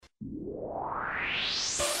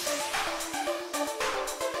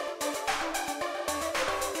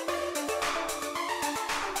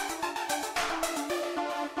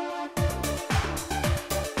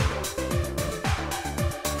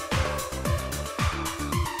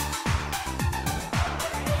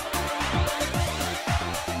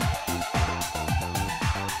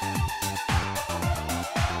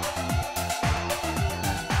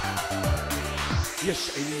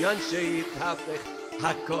יש עניין שיתהפך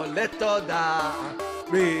הכל לתודה,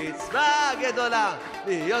 מצווה גדולה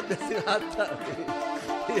להיות בשמחת תמיד.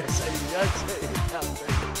 יש עניין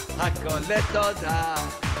שיתהפך הכל לתודה,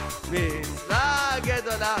 מצווה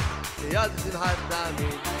גדולה להיות בשמחת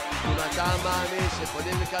תמיד. אם אתה מאמין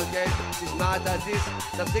שיכולים לקלקל, תשמע את הדיסק,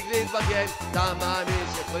 תפסיק להתבגן. אתה מאמין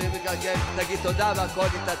שיכולים לקלקל, תגיד תודה והכל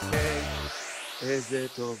יתעדכן. איזה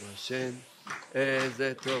טוב השם,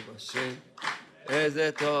 איזה טוב השם,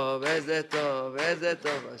 איזה טוב, איזה טוב, איזה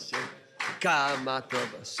טוב השם. כמה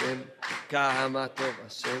טוב השם, כמה טוב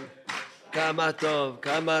השם, כמה טוב,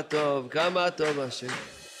 כמה טוב, כמה טוב השם.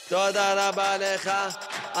 תודה רבה לך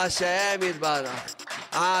השם יתברך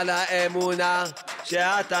על האמונה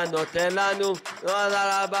שאתה נותן לנו.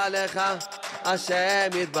 תודה רבה לך השם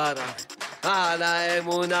יתברך על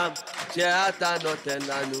האמונה שאתה נותן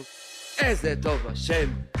לנו. איזה טוב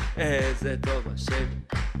השם, איזה טוב השם,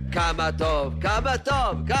 כמה טוב, כמה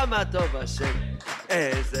טוב, כמה טוב השם.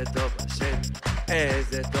 איזה טוב השם,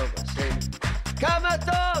 איזה טוב השם, כמה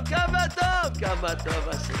טוב, כמה טוב, כמה טוב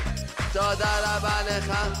השם. תודה רבה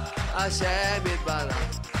לך השם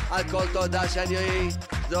יתברך על כל תודה שאני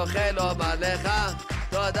זוכה לומר לך.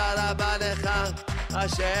 תודה רבה לך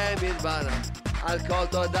השם יתברך על כל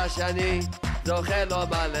תודה שאני זוכה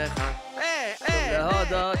לומר לך. טוב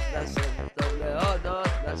להודות לשם, טוב להודות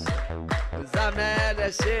לשם, זמר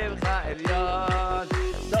לשמך עליון.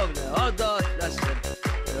 טוב להודות לשם,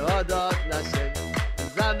 להודות לשם,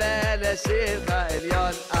 זמר לשמך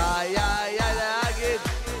עליון. איי איי איי להגיד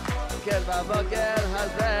כן בבוקר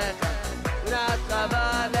הזה נתך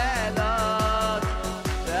בלילות,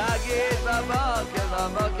 להגיד בבוקר,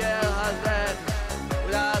 בבוקר הזה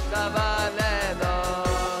נתך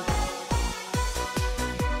בלילות.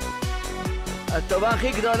 הטובה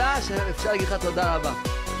הכי גדולה שאפשר להגיד לך תודה רבה,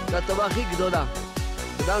 זו הטובה הכי גדולה.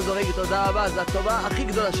 אדם זורק תודה רבה, זו הטובה הכי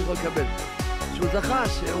גדולה שיכול לקבל, שהוא זכה,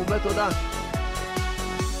 שהוא אומר תודה.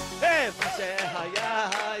 איפה שהיה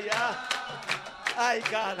היה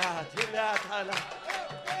העיקר להתחיל להתחלה.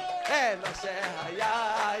 איפה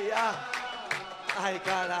שהיה היה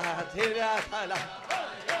העיקר להתחיל להתחלה.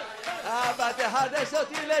 אבא תחדש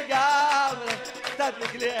אותי לגמרי,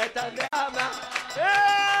 תדליק לי את הנעמה.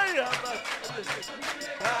 היי אבא תחדש אותי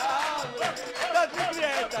לגמרי, תדליק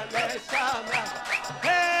לי את הנשמה.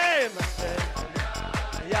 היי מה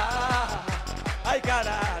שהיה העיקר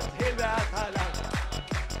להתחיל להתחלה.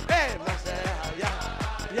 היי מה שהיה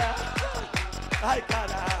היה העיקר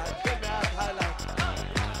להתחיל מההתחלה.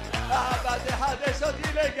 אבא תחדש אותי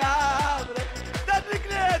לגמרי, תדליק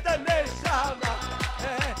לי את הנשמה.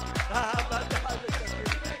 אבא תחדש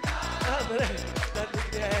אותי לגמרי,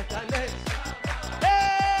 תדליק לי את הנשמה.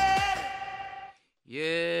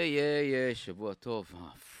 שבוע טוב,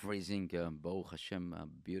 freezing, Baruch Hashem,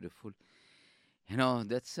 beautiful. You know,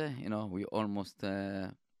 that's, we almost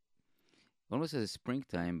at the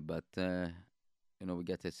springtime, but, we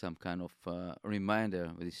get some kind of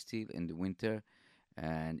reminder that it's still in the winter,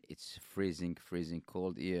 and it's freezing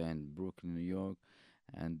cold here in Brooklyn, New York,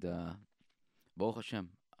 and Baruch Hashem,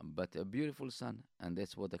 but a beautiful sun, and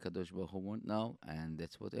that's what the Kadosh Baruch Hu want now, and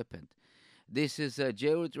that's what happened. This is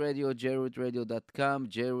JRoot Radio, JRootRadio.com,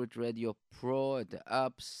 JRoot Radio Pro at the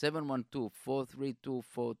app,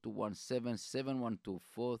 712-432-4217,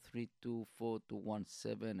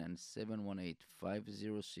 712-432-4217, and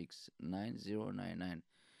 718-506-9099,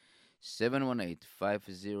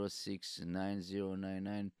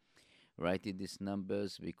 718-506-9099. Write these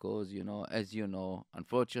numbers because, as you know,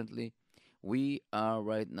 unfortunately, we are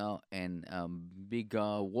right now in a big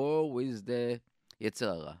war with the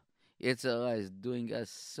Yetzer Hara. Yetzer Hara is doing us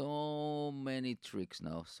so many tricks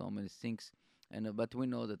now, so many things, but we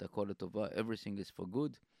know that Hakol Tovah, everything is for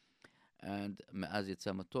good, and מאז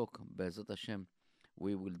יצא מתוק, בעזרת השם,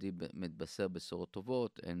 we will מתבשר בשורות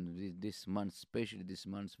טובות, and this month, especially this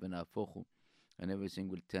month, ונהפוך הוא, and everything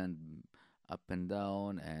will turn up and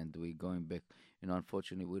down, and we're going back.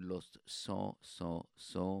 Unfortunately, we lost so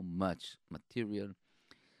much material.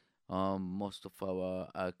 Most of our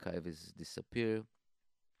archive is disappeared,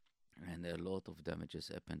 and a lot of damages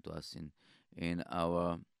happened to us in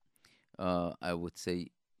our I would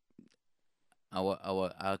say our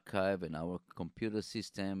archive and our computer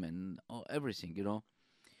system and everything,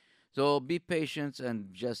 So be patient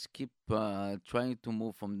and just keep trying to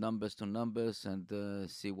move from numbers to numbers and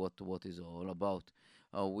see what is all about.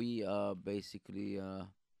 We are basically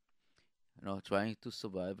trying to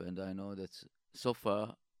survive, and I know that so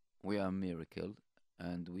far we are a miracle,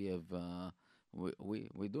 and we have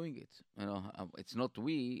we're doing it. It's not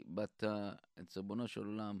we, but it's Ribono Shel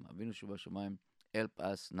Olam, Avinu Shebashamayim, help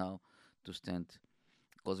us now to stand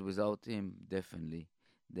Because without him, definitely,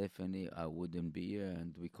 I wouldn't be here,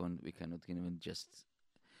 and we cannot even just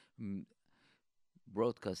mm,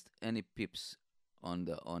 broadcast any pips on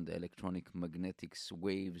the electronic magnetic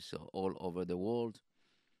waves all over the world,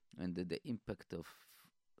 and the impact of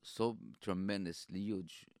so tremendously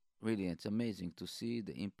huge. Really, it's amazing to see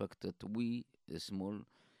the impact that we, the small,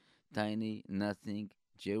 tiny, nothing,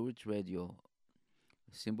 JRoot Radio,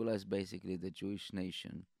 symbolize basically the Jewish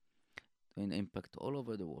nation, an impact all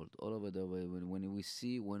over the world, all over the world. When we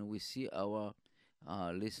see our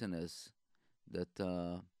listeners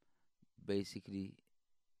that basically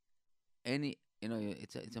any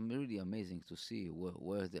it's really amazing to see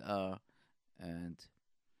where they are, and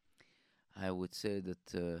I would say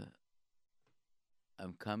that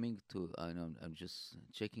I'm coming to I'm just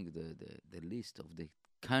checking the list of the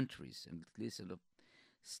countries and list of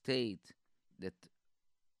state that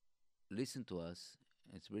listen to us.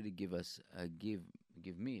 It's really give us give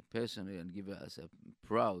me personally and give us a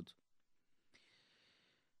proud.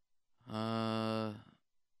 Uh,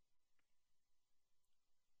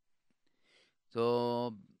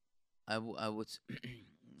 so I would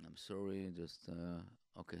I'm sorry, just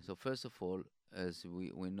okay. So first of all, as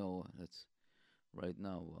we know, that's right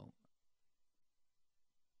now. Well,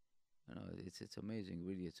 it's amazing,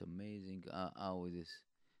 really. It's amazing how it is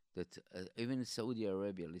that even Saudi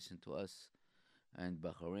Arabia listen to us, and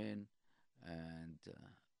Bahrain, and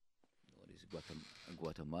what is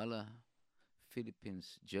Guatemala,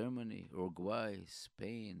 Philippines, Germany, Uruguay,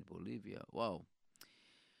 Spain, Bolivia. Wow,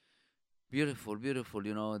 beautiful, beautiful.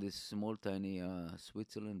 This small, tiny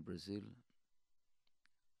Switzerland, Brazil,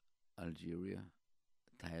 Algeria,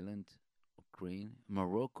 Thailand, Ukraine,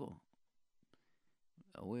 Morocco,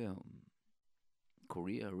 we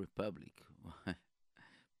Korea Republic,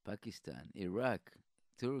 Pakistan, Iraq,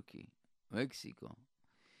 Turkey, Mexico.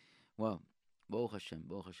 Wow. Baruch Hashem,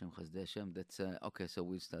 Chazdei Hashem. That's okay. So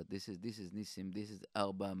we'll start. This is Nissim. This is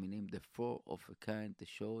Arba Minim, the four of a kind, the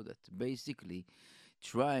show that basically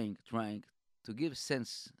trying to give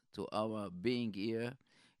sense to our being here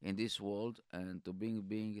in this world, and to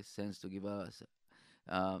being a sense to give us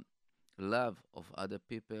uh, love of other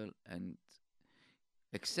people, and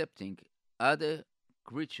accepting other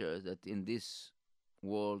creatures that in this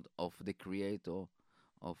world of the Creator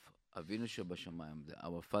of Avinu Shebashamayim,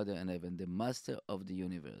 our Father in heaven, the Master of the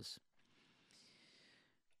universe.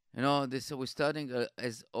 This we're starting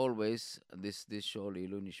as always. This show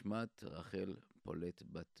Lilu Nishmat Rachel Polet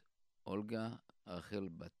Bat Olga, Rachel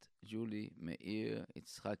Bat Julie, Meir,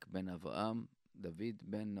 Yitzchak Ben Avraham, David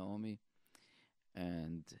Ben Naomi,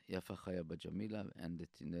 and Yafa Chaya Bat Jamila, and the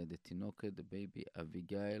Tinoket, the baby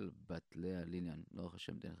Abigail Bat Leah Lilian. Baruch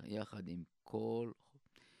Hashem יחד עם כל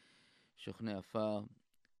שוכני עפר,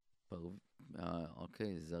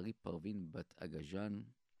 זרי פרווין בת אגז'ן,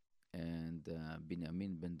 and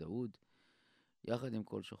בנימין בן דאוד, יחד עם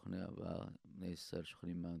כל שוכני עבר, בני ישראל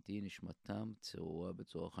שוכנים מהותיים, נשמתם צרורה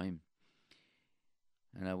בצור החיים.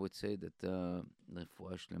 And I would say that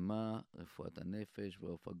רפואה שלמה, רפואת הנפש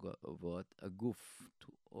ורפואת הגוף,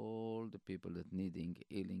 to all the people that needing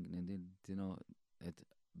healing, that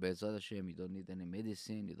בעזרת השם, you don't need any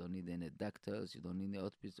medicine, you don't need any doctors, you don't need any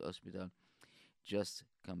hospital, just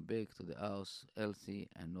come back to the house healthy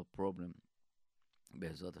and no problem,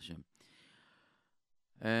 בעזרת השם.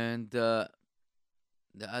 And the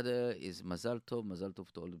other is Mazal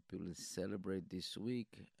Tov to all the people that celebrate this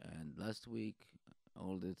week and last week,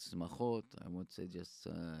 all the smachot. I would say just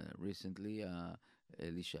recently,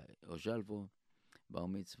 Elisha Ojalvo, Bar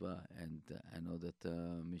Mitzvah, and I know that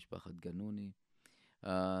Mishpachat Ganuni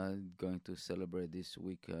going to celebrate this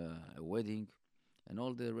week a wedding, and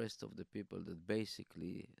all the rest of the people that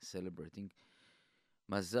basically celebrating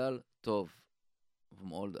Mazal Tov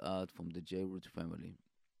from all the art from the JRoot family.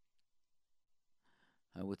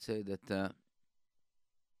 I would say that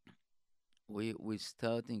we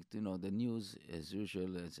starting to the news as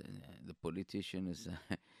usual, as the politician is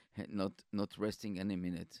not resting any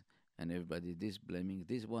minute, and everybody this blaming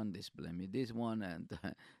this one, this blaming this one, and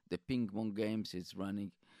the ping pong games is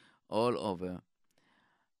running all over.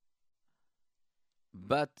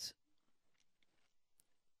 But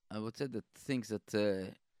I would say that things that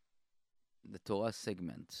the Torah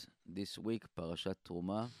segment this week, Parashat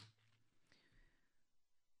Truma,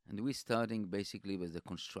 and we're starting basically with the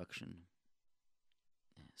construction.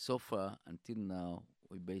 So far, until now,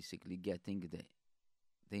 we're basically getting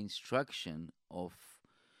the instruction of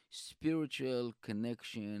spiritual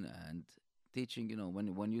connection and teaching.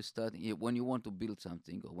 When you start, when you want to build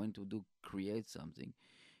something or when to create something,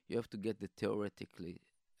 you have to get the theoretically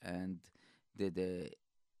and the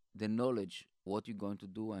knowledge what you're going to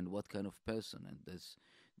do and what kind of person. And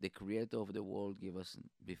The creator of the world gave us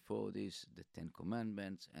before this the Ten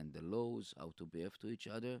Commandments and the laws, how to behave to each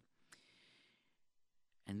other.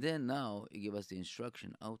 And then now he gave us the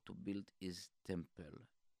instruction how to build his temple,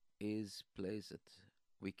 his place that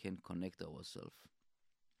we can connect ourselves.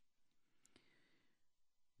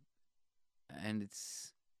 And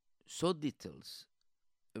it's so details.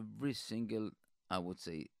 Every single, I would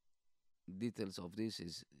say, details of this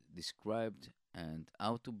is described and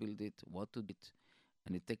how to build it, what to do it,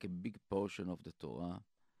 and it take a big portion of the Torah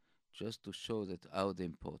just to show that how they're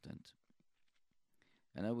important.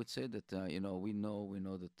 And I would say that we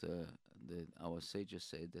know that our sages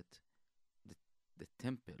say that the, the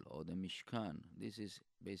temple or the Mishkan, this is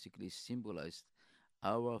basically symbolized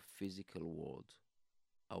our physical world,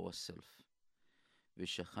 ourself.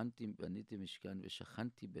 V'shachanti baniti mishkan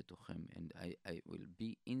v'shachanti betochem, and I will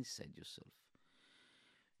be inside yourself.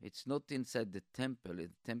 It's not inside the temple.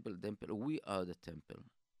 Temple. We are the temple.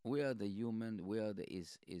 We are the human. We are the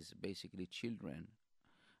is basically children,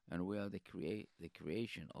 and we are the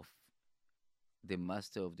creation of the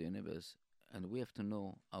master of the universe. And we have to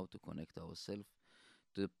know how to connect ourselves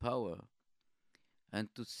to the power, and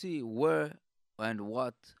to see where and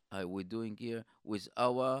what are we doing here with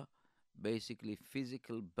our basically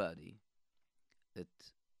physical body that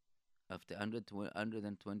after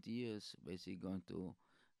 120 years basically going to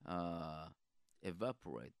uh,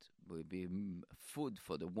 evaporate, will be food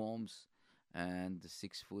for the worms and the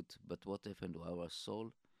 6 foot. But what happened to our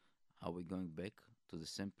soul? Are we going back to the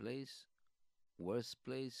same place, worse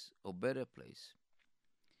place, or better place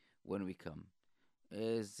when we come?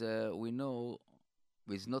 As we know,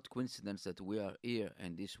 it's not coincidence that we are here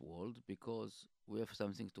in this world because we have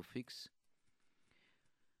something to fix.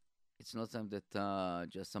 It's not something that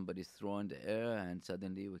just somebody throw in the air and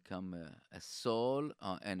suddenly we become a soul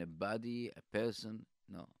and a body, a person.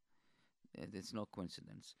 No, it's no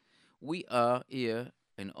coincidence. We are here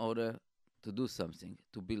in order to do something,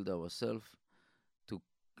 to build ourselves, to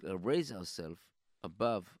raise ourselves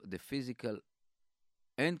above the physical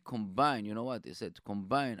and combine, you know what they said,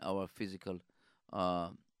 combine our physical uh,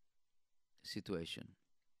 situation.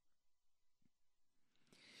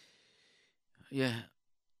 Yeah.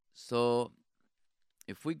 So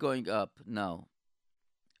if we're going up now,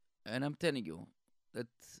 and I'm telling you that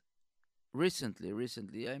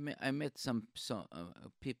recently, I met some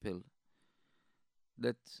people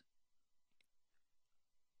that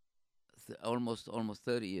almost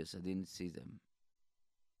 30 years I didn't see them,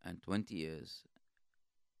 and 20 years,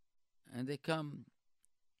 and they come,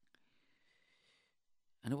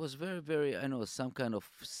 and it was very I know some kind of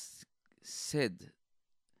sad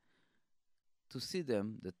to see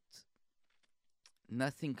them that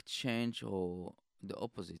nothing changed or the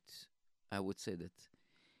opposite. I would say that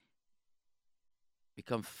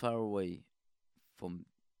become far away from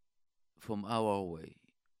our way,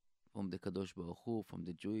 from the Kadosh Baruch Hu, from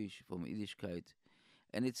the Jewish, from Yiddishkeit,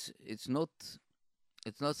 and it's not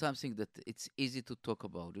something that it's easy to talk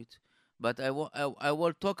about it. But I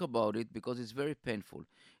will talk about it because it's very painful.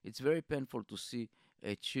 It's very painful to see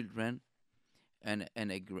children and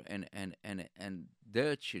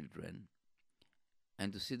their children,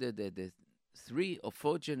 and to see that the 3 or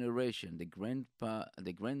 4 generation, the grandpa,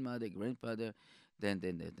 the grandmother, the grandfather, then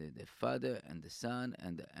the father and the son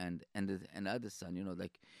and another son,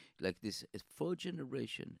 like this 4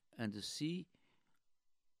 generation, and to see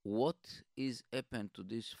what is happened to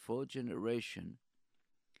this 4 generation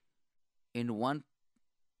in one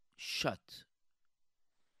shot,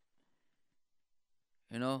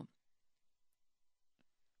 you know.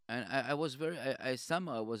 And I was very, I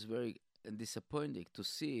somehow was very disappointed to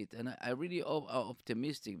see it, and I really are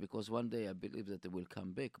optimistic because one day I believe that they will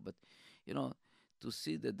come back. But you know, to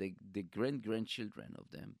see that the grandchildren of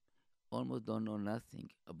them almost don't know nothing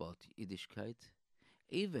about Yiddishkeit,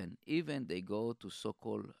 even they go to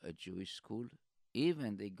so-called a Jewish school,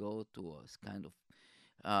 even they go to a kind of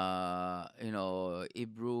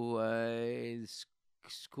Hebrew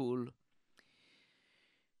school.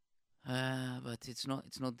 But it's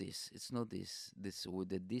not this. It's not this. This with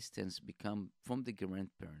the distance become from the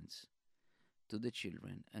grandparents to the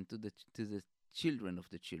children and to the children of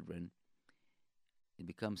the children. It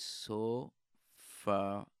becomes so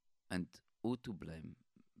far, and who to blame?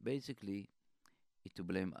 Basically, it to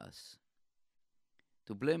blame us.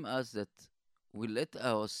 To blame us that we let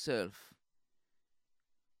ourselves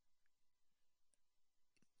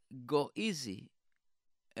go easy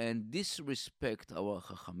and disrespect our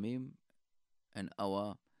chachamim and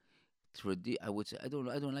our I would say I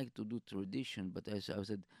don't like to do tradition, but as I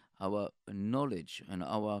said, our knowledge and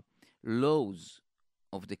our laws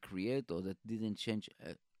of the Creator that didn't change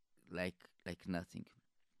like nothing.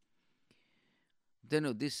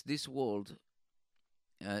 then this world,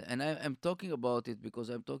 and I'm talking about it because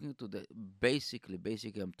I'm talking to the basically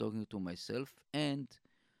I'm talking to myself and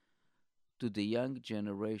to the young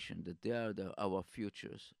generation that they are our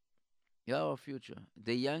futures. They are our future.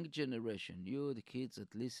 The young generation, you, the kids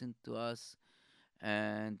that listen to us,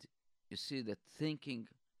 and you see that thinking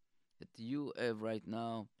that you have right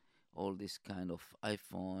now, all this kind of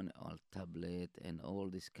iPhone or tablet and all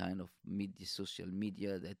this kind of media, social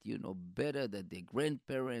media that you know better that the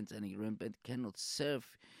grandparents and the grandparents cannot serve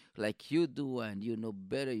like you do, and you know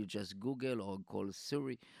better. You just Google or call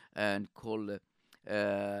Siri and call,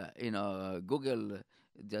 Google,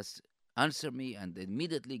 just answer me and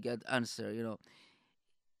immediately get answer,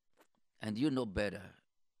 and you know better.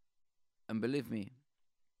 And believe me,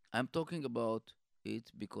 I'm talking about it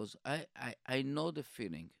because I know the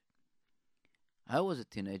feeling. I was a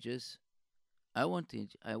teenager. I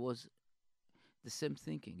was the same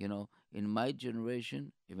thinking, In my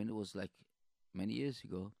generation, even it was like many years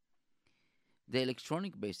ago, the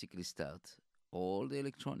electronic basically start all the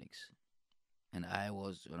electronics, and I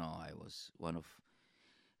was one of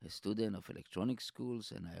a student of electronic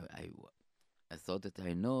schools, and I thought that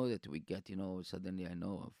I know that we get, suddenly I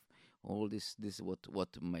know of all this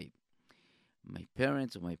what my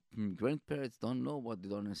parents or my grandparents don't know, what they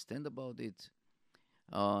don't understand about it,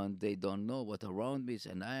 and they don't know what around me is,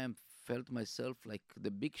 and I am felt myself like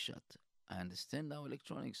the big shot. I understand now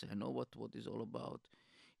electronics. I know what is all about.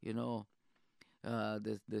 You know,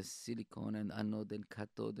 the silicon and anode and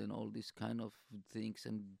cathode and all these kind of things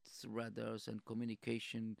and radars and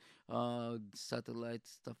communication, satellite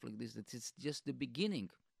stuff like this. That it's just the beginning.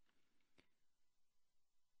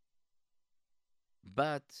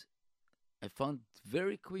 But I found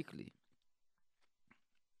very quickly,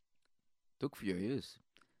 took few years,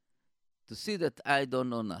 to see that I don't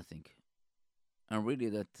know nothing. And really,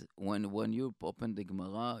 that when you open the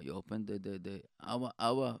Gemara, you open the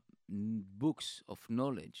our books of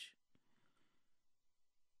knowledge.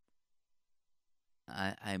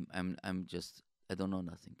 I'm just I don't know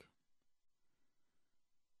nothing.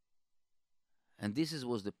 And this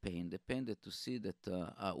was the pain that to see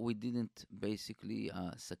that we didn't basically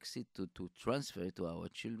succeed to transfer it to our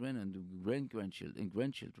children and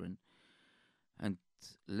grandchildren, and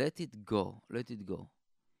let it go.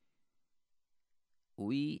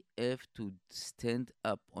 We have to stand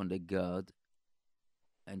up on the guard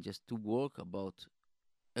and just to work about.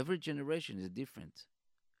 Every generation is different.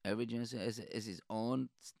 Every generation has his own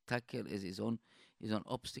tackle, has his own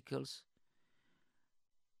obstacles.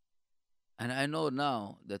 And I know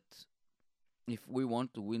now that if we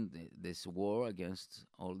want to win this war against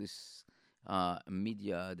all this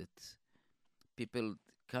media, that people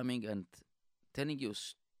coming and telling you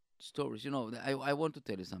stories, I want to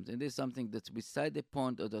tell you something. There's something that's beside the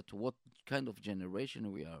point of that what kind of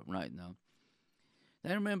generation we are right now.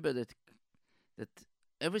 I remember that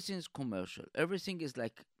everything is commercial. Everything is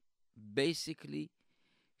like basically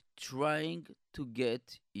trying to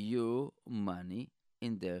get your money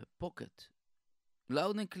in their pocket.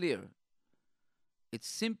 Loud and clear. It's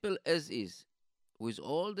simple as is, with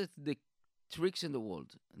all the tricks in the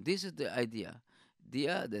world. This is the idea. The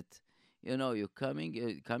idea that you're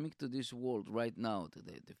coming to this world right now, to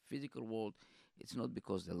the physical world. It's not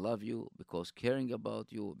because they love you, because caring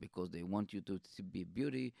about you, because they want you to be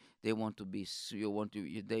beauty. They want to be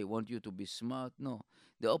they want you to be smart. No,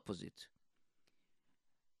 the opposite.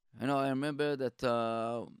 I remember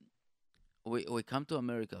that we come to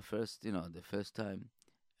America first, the first time,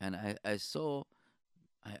 and I saw.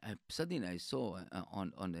 I suddenly I saw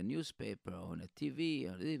on the newspaper, on the TV,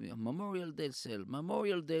 Memorial Day sale,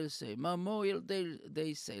 Memorial Day sale, Memorial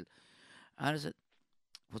Day sale. And I said,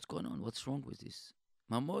 "What's going on? What's wrong with this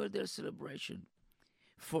Memorial Day celebration?"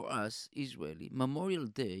 For us, Israeli, Memorial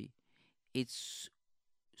Day, it's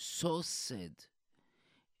so sad.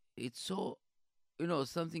 It's so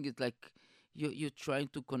something is like you're trying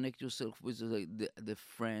to connect yourself with the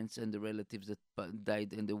friends and the relatives that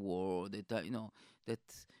died in the war, that that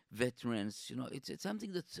veterans. It's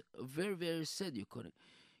something that's very very sad.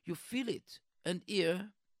 You feel it, and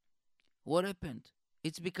here, what happened?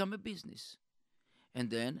 It's become a business. And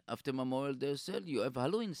then after Memorial Day sale, you have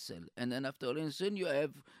Halloween sale, and then after Halloween sale, you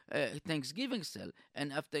have Thanksgiving sale,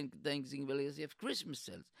 and after Thanksgiving you have Christmas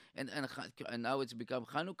sales, and now it's become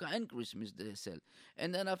Hanukkah and Christmas Day sale,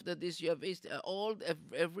 and then after this you have Easter.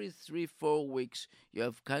 Every 3-4 weeks you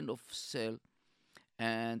have kind of sale,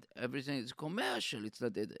 and everything is commercial. It's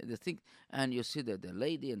not the thing, and you see the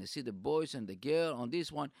lady, and you see the boys and the girl on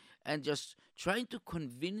this one, and just trying to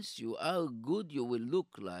convince you how good you will look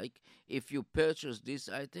like if you purchase this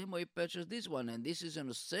item or you purchase this one, and this is on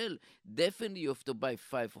a sale. Definitely, you have to buy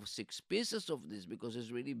 5 or 6 pieces of this because it's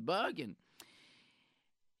really bargain.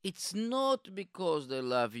 It's not because they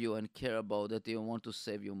love you and care about that they want to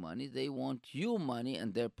save you money. They want your money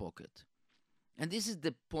in their pocket. And this is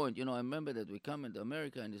the point. I remember that we come into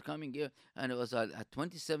America and it's coming here, and it was a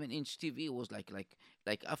 27-inch TV. It was like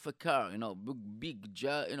half a car, big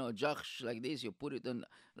jar, jars like this. You put it on,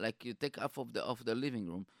 like you take half of the living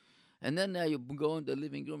room, and then you go in the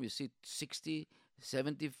living room. You see 60,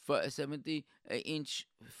 70 inch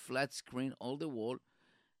flat screen all the wall,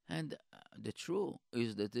 and the truth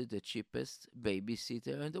is that it's the cheapest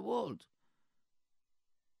babysitter in the world.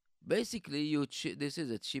 Basically, this is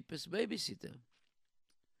the cheapest babysitter.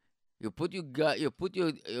 You put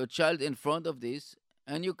your child in front of this,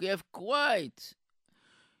 and you have quiet.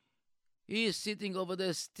 He is sitting over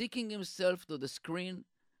there, sticking himself to the screen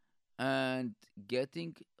and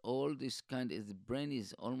getting all this kind. His brain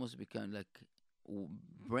is almost become like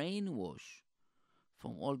brainwash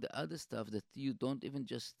from all the other stuff that you don't even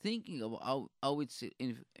just thinking of how it's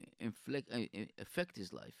affect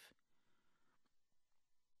his life.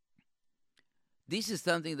 This is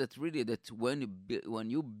something that really that when you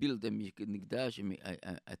build a mikdash,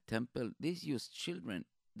 a temple, these use children.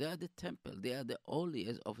 They are the temple. They are the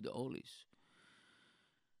holiest of the holies.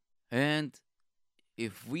 And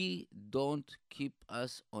if we don't keep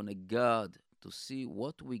us on a guard to see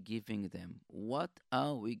what we're giving them, what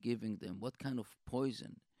are we giving them, what kind of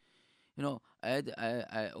poison. We had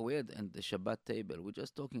in the Shabbat table. We're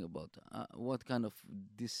just talking about what kind of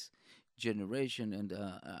this generation, and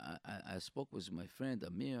I spoke with my friend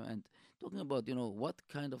Amir and talking about what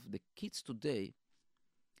kind of the kids today,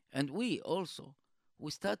 and we're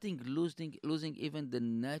starting losing even the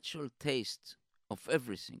natural taste of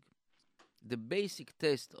everything, the basic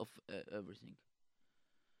taste of everything.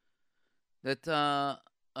 That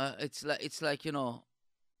it's like you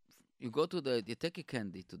go to you take a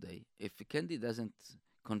candy today. If the candy doesn't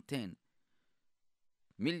contain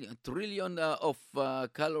million trillion of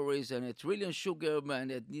calories and a trillion sugar,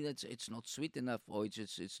 man, it's not sweet enough, or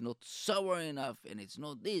it's not sour enough, and it's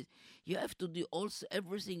not this. You have to do also,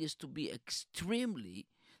 everything is to be extremely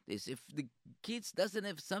this. If the kids doesn't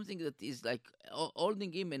have something that is like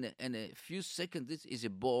holding him in a few seconds, this is a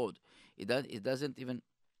bored. It doesn't even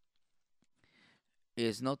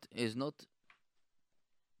is not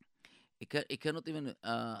it cannot even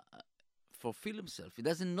fulfill himself. He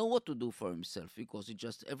doesn't know what to do for himself because he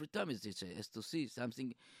just every time he has to see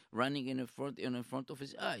something running in front of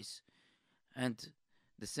his eyes. And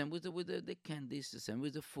the same with the candies, the same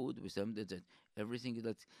with the food, with them that everything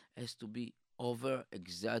that has to be over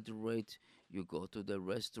exaggerate. You go to the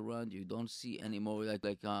restaurant, you don't see anymore like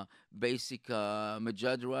a basic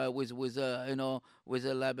majadra with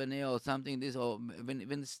a Lebanese or something. This or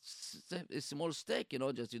even a small steak,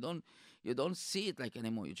 just you don't see it like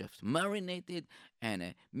anymore. You just marinate it and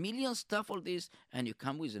a million stuff all this, and you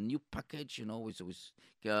come with a new package, with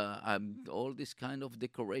all this kind of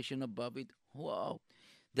decoration above it. Wow,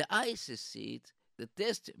 the eyes see it, the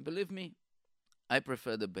taste. Believe me, I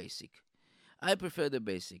prefer the basic. I prefer the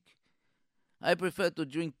basic. I prefer to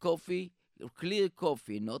drink coffee, clear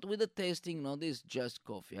coffee, not with the tasting, not this just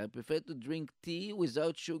coffee. I prefer to drink tea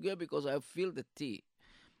without sugar because I feel the tea.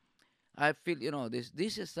 I feel,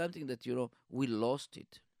 this is something that, we lost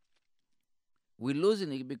it. We're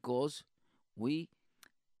losing it because we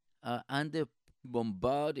are under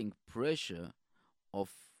bombarding pressure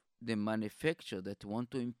of the manufacturer that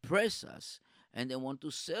want to impress us, and they want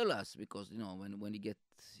to sell us because, when you get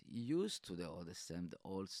used to all the same, the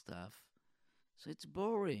old stuff, so it's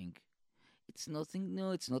boring. It's nothing new.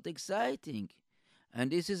 It's not exciting. And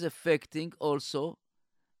this is affecting also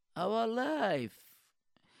our life.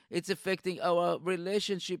 It's affecting our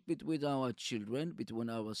relationship between our children, between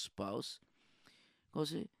our spouse.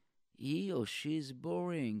 Because he or she is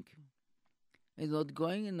boring. It's not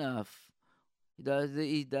going enough.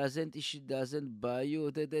 She doesn't buy you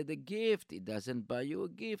the gift. It doesn't buy you a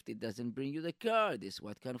gift. It doesn't bring you the car. This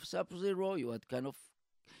what kind of Sub-Zero, what kind of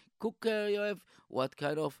cooker you have, what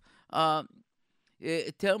kind of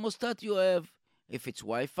thermostat you have. If it's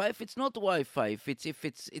Wi-Fi, if it's not Wi-Fi, if it's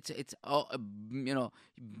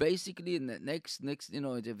basically next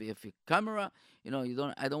if a camera, you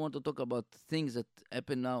don't. I don't want to talk about things that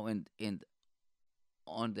happen now and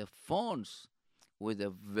on the phones with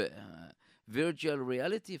the virtual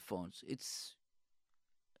reality phones. It's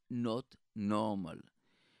not normal.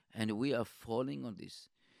 and we are falling on this.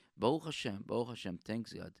 Baruch Hashem,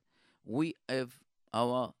 thanks God. We have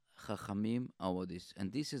our chachamim, our this,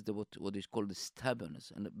 and this is the what is called the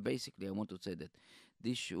stubbornness. And basically, I want to say that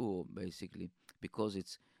this show basically because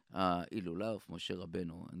it's Ilulah of Moshe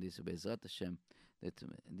Rabbeinu, and this is Bezrat Hashem. That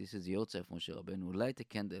this is the Yotze of Moshe Rabbeinu. Light a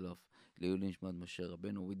candle of Leilul Nishmat Moshe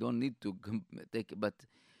Rabbeinu. We don't need to take, but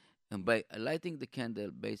and by lighting the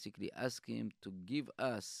candle, basically ask him to give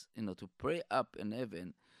us, to pray up in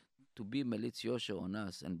heaven, to be Melitz Yosher on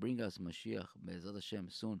us and bring us Mashiach, Be'ezrat Hashem,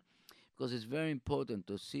 soon. Because it's very important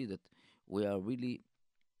to see that we are really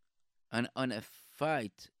on a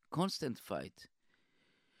fight, constant fight,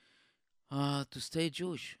 to stay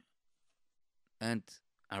Jewish. And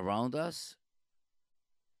around us,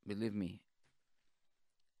 believe me,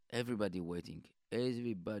 everybody waiting.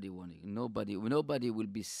 Everybody wanting. Nobody will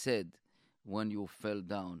be sad when you fell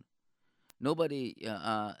down. Nobody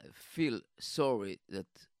feel sorry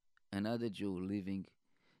that another Jew leaving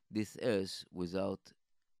this earth without,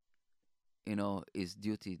 his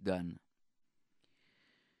duty done.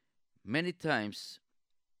 Many times,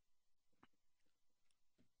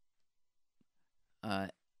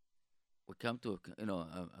 we come to,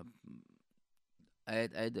 I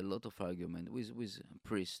had a lot of argument with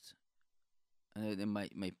priests in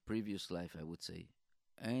my previous life, I would say,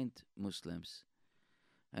 and Muslims.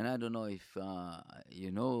 And I don't know if you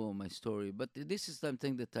know my story, but this is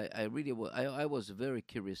something that I really I was a very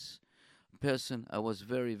curious person. I was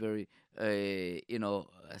very, very, a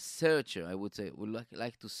searcher, I would say, would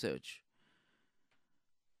like to search.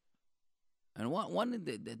 And one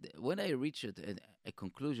when I reached a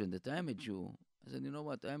conclusion that I'm a Jew, I said, you know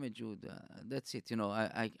what, I'm a Jew. That's it.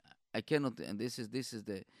 I cannot. And this is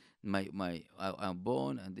the I'm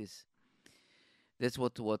born, and that's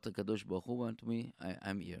what the Kadosh Baruch Hu want me.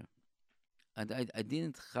 I'm here, and I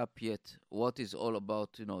didn't have yet what is all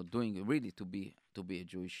about. Doing really to be a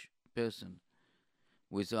Jewish person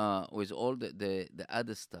with all the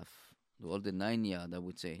other stuff, all the 9 yard, I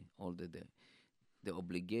would say, all the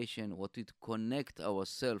obligation, what it connect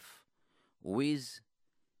ourselves with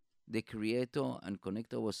the Creator and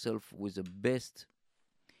connect ourselves with the best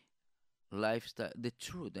lifestyle, the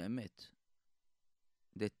truth, the emet,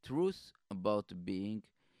 the truth about being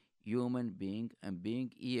human being and being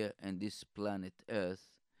here in this planet Earth,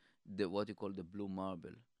 what you call the blue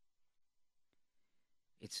marble.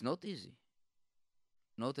 It's not easy,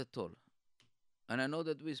 not at all. And I know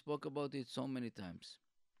that we spoke about it so many times.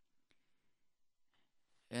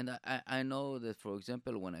 And I know that, for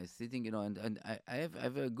example, when I'm sitting, and I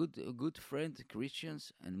have a good friend,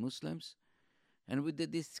 Christians and Muslims, and with the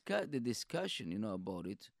discussion, about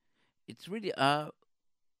it, it's really I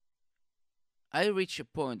reach a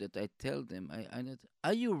point that I tell them,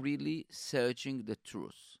 are you really searching the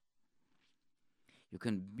truth? You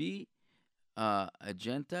can be a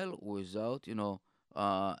Gentile without,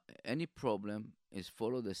 any problem, is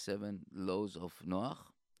follow the 7 laws of Noach.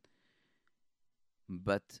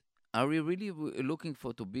 But are we really looking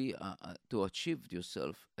for to be to achieve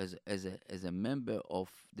yourself as a member of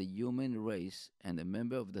the human race and a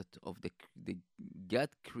member of the God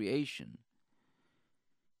creation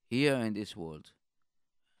here in this world?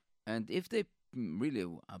 And if they really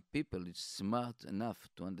are people smart enough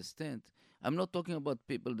to understand, I'm not talking about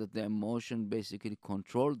people that their emotion basically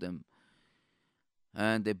control them,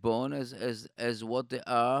 and they're born as what they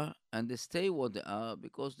are, and they stay what they are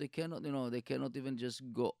because they cannot, they cannot even just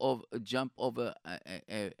jump over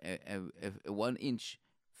a 1-inch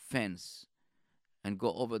fence and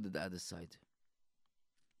go over to the other side.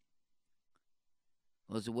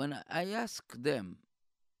 Because when I ask them,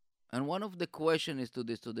 and one of the questions is to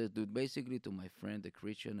basically to my friend, the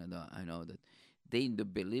Christian, and I know that they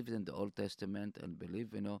believe in the Old Testament and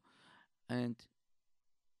believe, and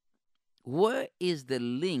where is the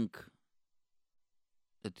link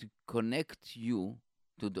that connects you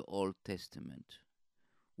to the Old Testament?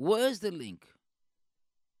 Where is the link?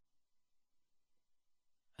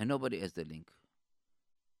 And nobody has the link.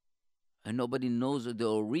 And nobody knows the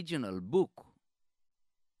original book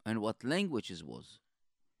and what language it was.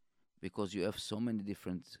 Because you have so many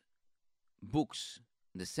different books,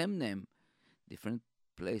 the same name, different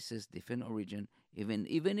places, different origin.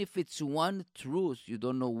 Even if it's one truth, you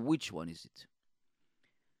don't know which one is it.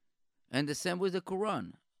 And the same with the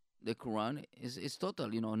Quran. The Quran is total,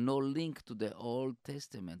 no link to the Old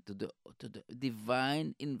Testament, to the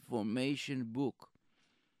divine information book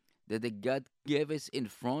that the God gave us in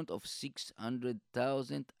front of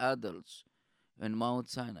 600,000 adults in Mount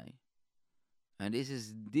Sinai. And this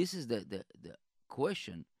is the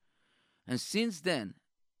question. And since then,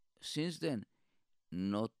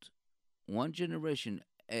 not one generation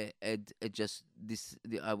just this.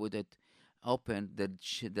 I would have opened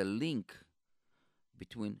the link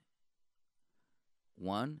between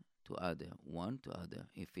one to other.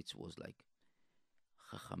 If it was like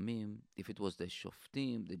Chachamim, if it was the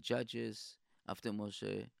Shoftim, the judges after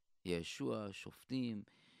Moshe, Yeshua, Shoftim,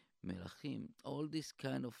 Melachim, all this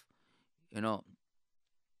kind of, you know,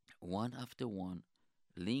 one after one,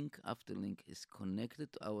 link after link is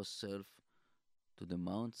connected to ourselves to the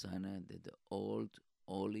Mount Sinai, the old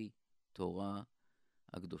holy Torah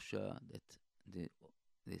Akdosha.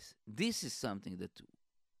 This is something that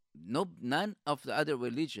none of the other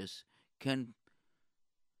religions can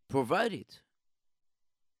provide it.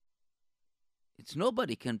 It's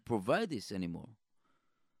nobody can provide this anymore,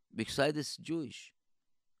 besides Jewish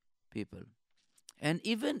people, and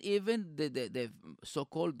even the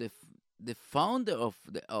so-called the founder of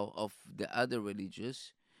the other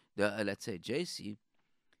religions, the let's say JC,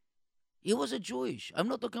 he was a Jewish. I'm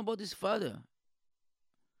not talking about his father.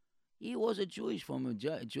 He was a Jewish from a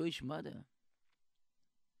Jewish mother.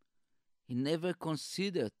 He never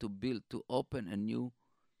considered to open a new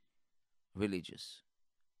religious.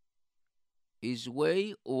 His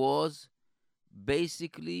way was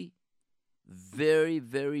basically very,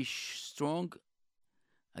 very strong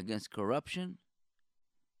against corruption.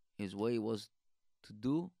 His way was to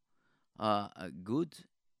do good,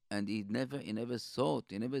 and he never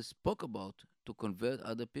spoke about to convert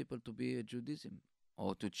other people to be a Judaism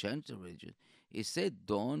or to change the religion. He said,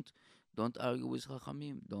 don't argue with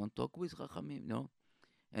Chachamim, don't talk with Chachamim, no.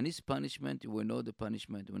 And his punishment, we know the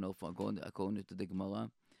punishment, we know according to the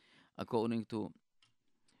Gemara, according to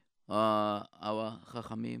our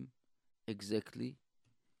Chachamim, exactly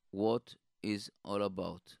what is all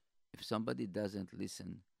about. If somebody doesn't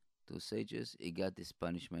listen to sages, he got this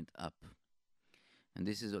punishment up. And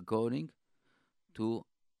this is according to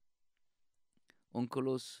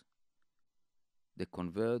Onkelos, the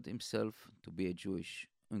convert himself to be a Jewish.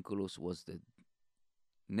 Onkelos was the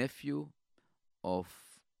nephew of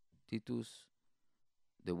Titus,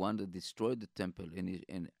 the one that destroyed the temple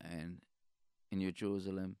in New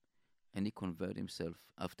Jerusalem, and he converted himself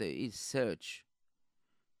after he searched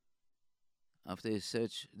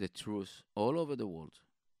the truth all over the world.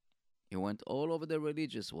 He went all over the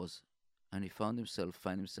religious and he find himself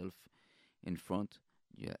in front,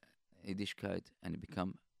 Yiddishkeit, and he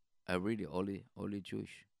become a really holy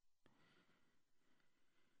Jewish.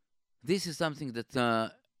 This is something that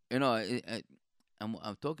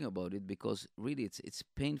I'm talking about it because really it's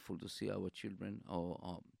painful to see our children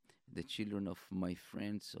or the children of my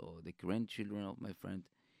friends or the grandchildren of my friend.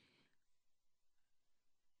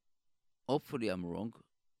 Hopefully I'm wrong.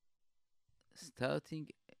 Starting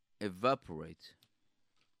evaporate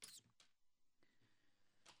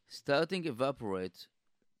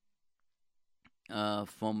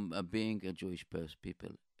from being a Jewish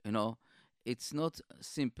people. It's not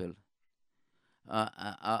simple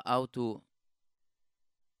how to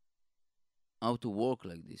work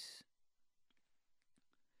like this.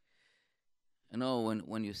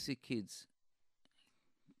 When you see kids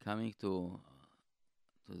coming to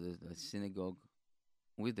the synagogue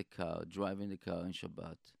with the car, driving the car on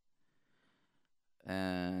Shabbat,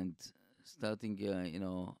 and starting,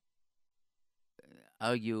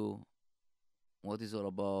 argue what is all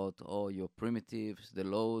about. Oh, you're primitives. The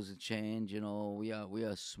laws change. We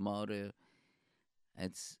are smarter.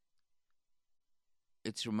 It's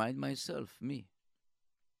remind me,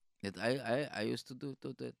 that I used to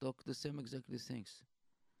talk the same exactly things,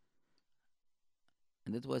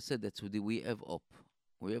 and that's why I said that we have hope.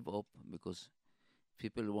 We have hope because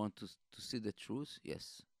people want to see the truth.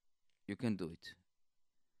 Yes, you can do it,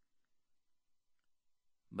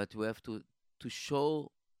 but we have to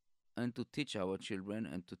show and to teach our children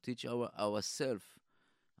and to teach ourselves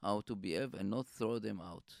how to behave and not throw them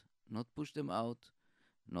out, not push them out,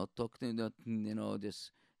 not talk to them,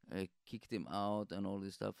 just kick them out and all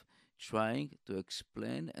this stuff. Trying to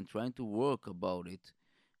explain and trying to work about it,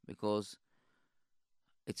 because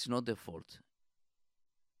it's not their fault.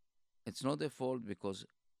 It's not their fault because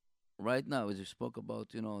right now, as you spoke about,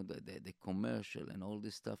 the commercial and all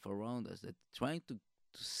this stuff around us, that trying to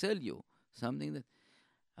sell you something that,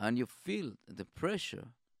 and you feel the pressure,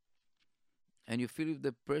 and you feel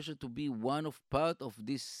the pressure to be part of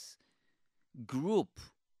this group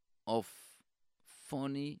of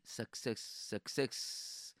phony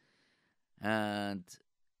success, and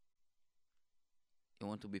you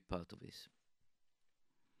want to be part of this.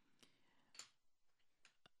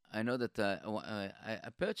 I know that I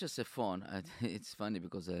purchased a phone. It's funny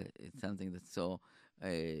because it's something that's so.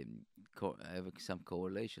 I have some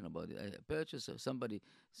correlation about it. I purchased somebody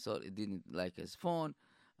thought it didn't like his phone.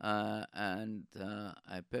 and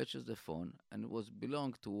I purchased the phone, and it was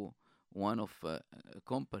belonged to one of a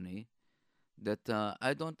company that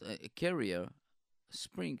I don't a carrier,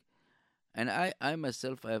 Spring, and I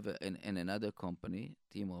myself have in another company,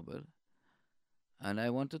 T-Mobile, and I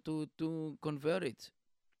wanted to convert it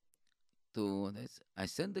to this. I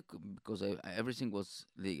sent because everything was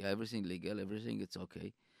legal, everything legal, everything it's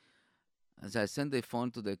okay. As I sent the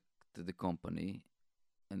phone to the company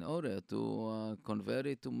in order to convert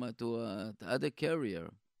it to my to the other carrier,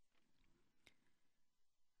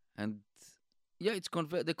 and yeah, it's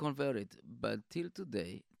convert they convert it. But till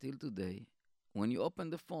today, when you open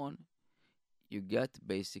the phone, you get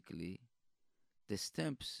basically the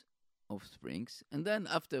stamps of Springs, and then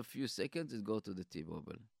after a few seconds, it go to the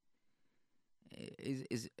T-Mobile.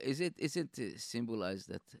 Is it symbolized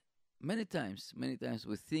that many times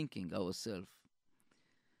we're thinking ourselves,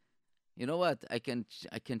 you know what, I can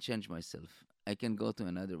change myself. I can go to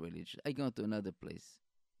another religion. I go to another place.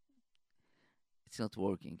 It's not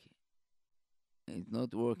working. It's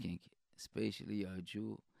not working. Especially you're a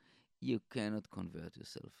Jew, you cannot convert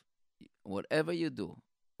yourself. Whatever you do,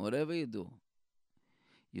 whatever you do,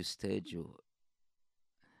 you stay Jew.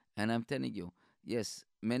 And I'm telling you, yes,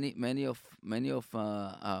 many of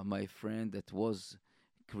my friend that was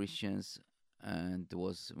Christians and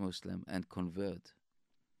was Muslim and convert.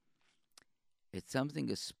 It's something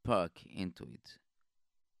a spark into it,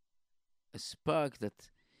 a spark that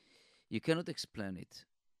you cannot explain it.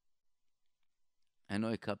 I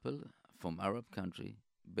know a couple from Arab country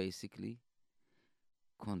basically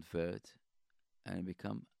convert and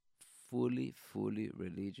become fully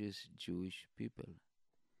religious Jewish people.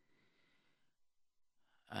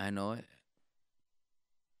 I know,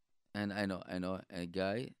 and I know a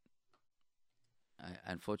guy.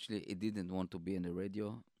 Unfortunately, he didn't want to be in the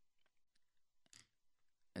radio.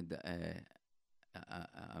 And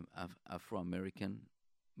Afro American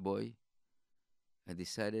boy, I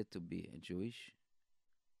decided to be a Jewish,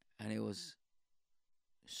 and he was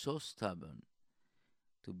so stubborn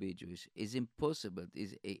to be Jewish. It's impossible.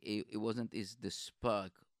 It wasn't. Is the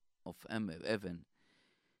spark of heaven.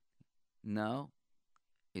 Now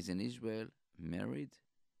he's in Israel, married,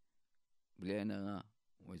 bli ain hara,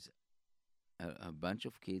 with a bunch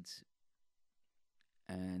of kids,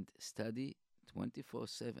 and study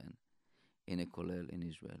 24/7 in a kollel in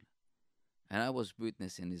Israel. And I was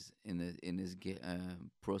witnessing his in his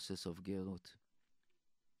process of JRoot.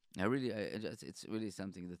 I just, it's really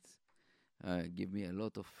something that give me a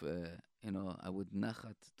lot of I would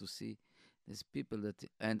nachat to see these people that,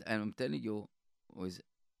 and I'm telling you with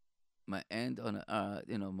my hand on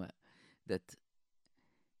my that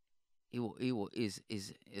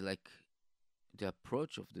is like the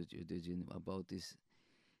approach of the Judaism about this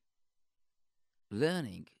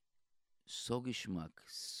learning, so geschmack,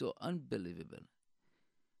 so unbelievable.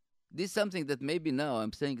 This is something that maybe now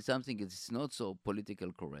I'm saying something that's not so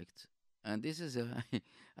political correct. And this is a,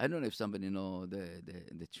 I don't know if somebody know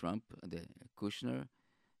the Trump, the Kushner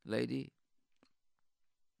lady.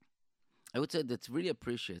 I would say that really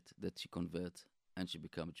appreciate that she convert and she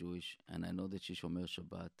become Jewish. And I know that she shomer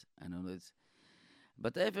Shabbat. I know that.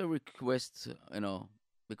 But I have a request,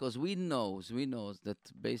 because we knows that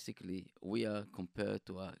basically we are compared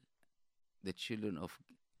to the children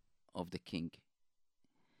of the king.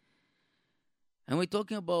 And we're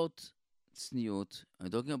talking about tzniut. We're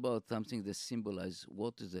talking about something that symbolizes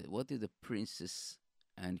what is the princess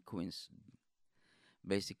and queen's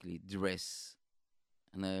basically dress.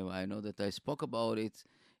 And I know that I spoke about it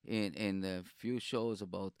in a few shows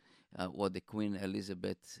about what the Queen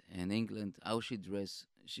Elizabeth in England, how she dressed.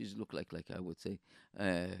 She's look like I would say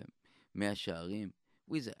Mea Sha'arim,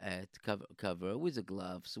 with a hat cover, with the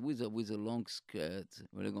gloves, with a long skirt,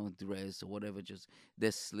 with a long dress or whatever, just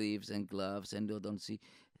the sleeves and gloves, and you don't see.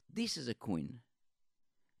 This is a queen.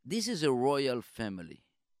 This is a royal family,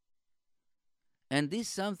 and this is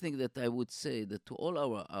something that I would say that to all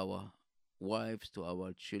our wives, to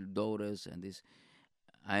our daughters, and this.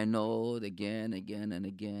 I know again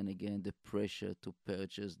the pressure to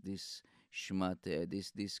purchase this shmate,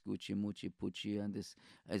 this Gucci Mucci Pucci, and this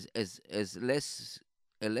as less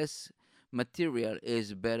a less material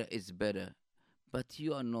is better, but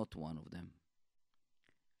you are not one of them.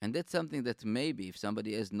 And that's something that maybe if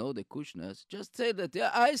somebody has know the Kushners, just say that.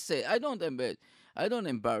 Yeah, I say I don't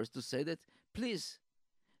embarrass to say that. Please,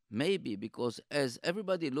 maybe because as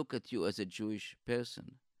everybody look at you as a Jewish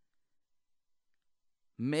person,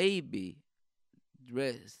 maybe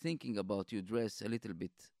thinking about you dress a little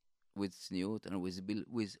bit with sniut and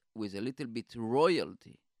with a little bit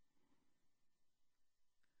royalty,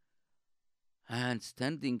 and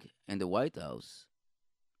standing in the White House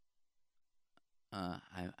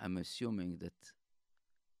I'm assuming that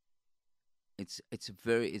it's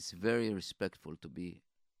very respectful to be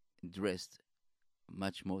dressed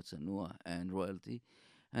much more tsanua and royalty,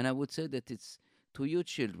 and I would say that it's to you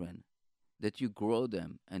children that you grow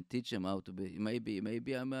them and teach them how to be.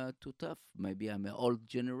 Maybe I'm too tough. Maybe I'm an old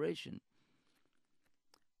generation.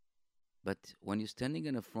 But when you're standing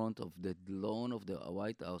in the front of the lawn of the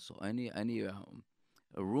White House or any a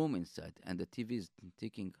room inside, and the TV is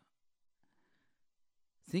ticking,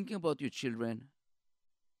 thinking about your children,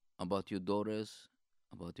 about your daughters,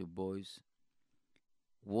 about your boys,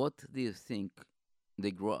 what do you think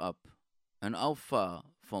they grow up, and how far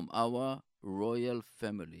from our royal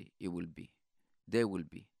family it will be? They will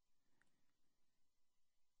be.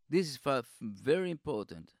 This is very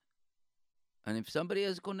important. And if somebody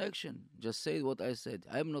has connection, just say what I said.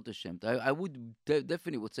 I'm not ashamed. I would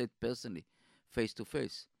definitely would say it personally, face to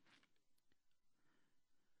face.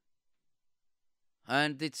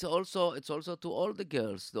 And it's also to all the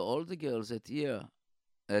girls that here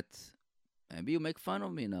that maybe you make fun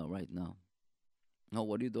of me now, right now. No,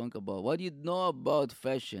 what do you think about? What do you know about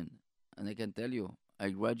fashion? And I can tell you,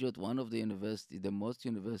 I graduate one of the university, the most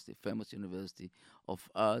university, famous university of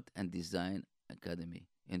art and design academy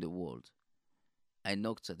in the world. I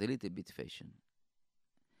know a little bit fashion,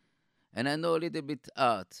 and I know a little bit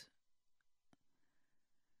art.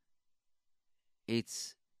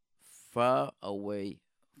 It's far away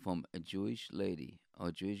from a Jewish lady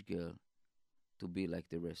or Jewish girl to be like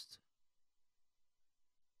the rest.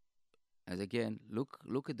 As again,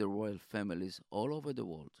 look at the royal families all over the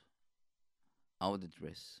world. How they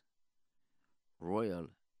dress. Royal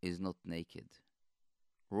is not naked.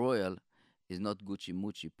 Royal is not Gucci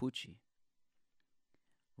Mucci Pucci.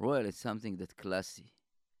 Royal is something that classy.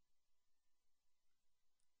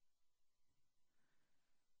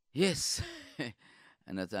 Yes,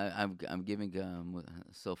 and that I'm giving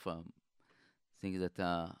so far things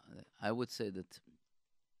that I would say that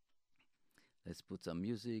let's put some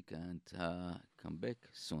music and come back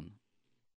soon.